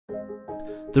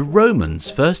The Romans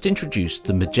first introduced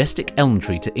the majestic elm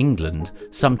tree to England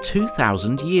some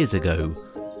 2,000 years ago.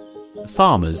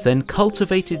 Farmers then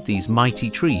cultivated these mighty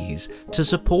trees to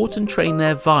support and train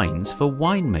their vines for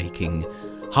winemaking,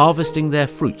 harvesting their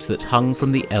fruit that hung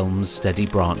from the elm's steady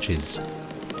branches.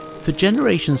 For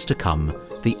generations to come,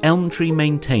 the elm tree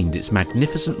maintained its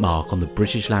magnificent mark on the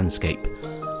British landscape.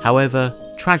 However,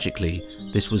 tragically,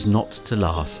 this was not to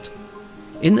last.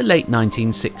 In the late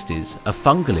 1960s, a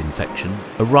fungal infection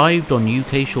arrived on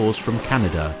UK shores from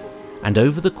Canada, and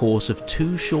over the course of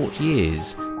 2 short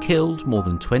years, killed more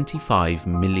than 25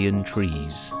 million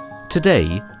trees.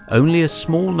 Today, only a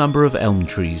small number of elm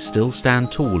trees still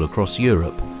stand tall across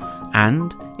Europe,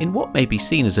 and, in what may be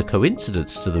seen as a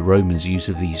coincidence to the Romans' use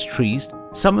of these trees,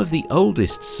 some of the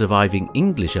oldest surviving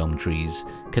English elm trees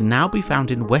can now be found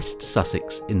in West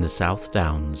Sussex in the South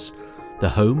Downs, the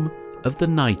home of the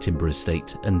Nyetimber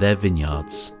estate and their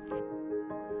vineyards.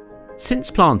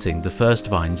 Since planting the first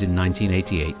vines in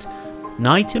 1988,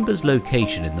 Nyetimber's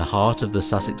location in the heart of the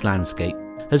Sussex landscape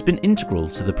has been integral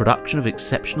to the production of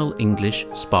exceptional English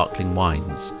sparkling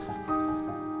wines.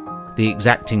 The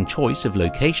exacting choice of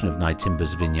location of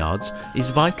Nyetimber's vineyards is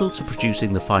vital to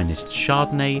producing the finest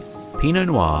Chardonnay, Pinot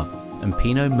Noir and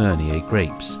Pinot Meunier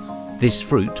grapes. This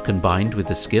fruit, combined with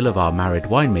the skill of our married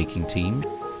winemaking team,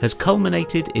 has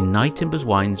culminated in Nyetimber's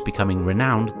wines becoming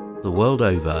renowned the world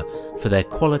over for their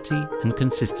quality and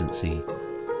consistency.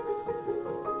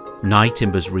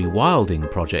 Nyetimber's rewilding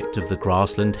project of the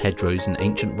grassland, hedgerows and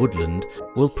ancient woodland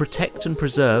will protect and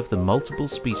preserve the multiple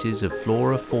species of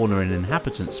flora, fauna and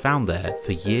inhabitants found there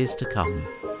for years to come.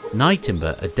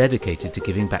 Nyetimber are dedicated to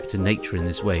giving back to nature in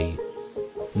this way,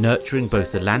 nurturing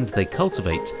both the land they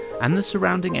cultivate and the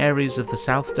surrounding areas of the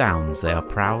South Downs they are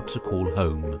proud to call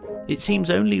home. It seems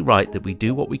only right that we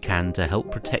do what we can to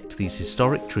help protect these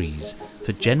historic trees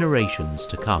for generations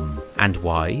to come, and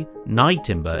why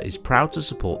Nyetimber is proud to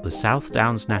support the South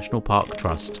Downs National Park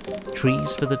Trust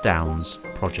Trees for the Downs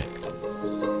project.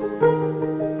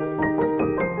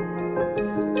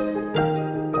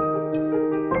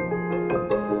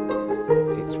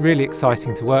 It's really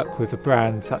exciting to work with a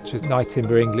brand such as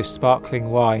Nyetimber English Sparkling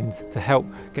Wines to help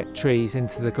get trees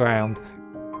into the ground.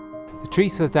 The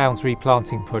Trees for the Downs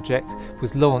replanting project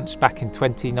was launched back in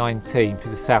 2019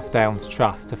 through the South Downs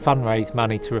Trust to fundraise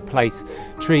money to replace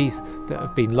trees that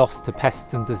have been lost to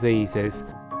pests and diseases.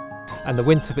 And the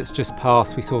winter that's just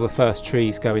passed, we saw the first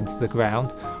trees go into the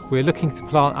ground. We're looking to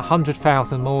plant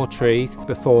 100,000 more trees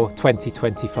before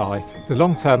 2025. The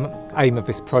long-term aim of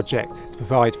this project is to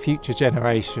provide future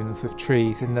generations with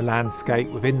trees in the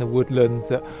landscape, within the woodlands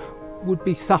that would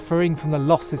be suffering from the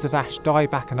losses of ash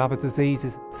dieback and other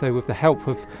diseases. So with the help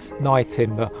of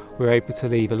Nyetimber, we're able to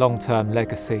leave a long-term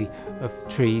legacy of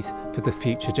trees for the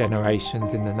future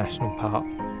generations in the national park.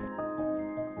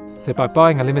 So by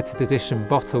buying a limited edition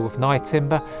bottle of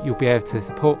Nyetimber, you'll be able to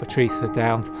support the Trees for the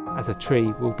Downs, as a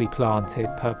tree will be planted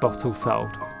per bottle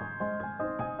sold.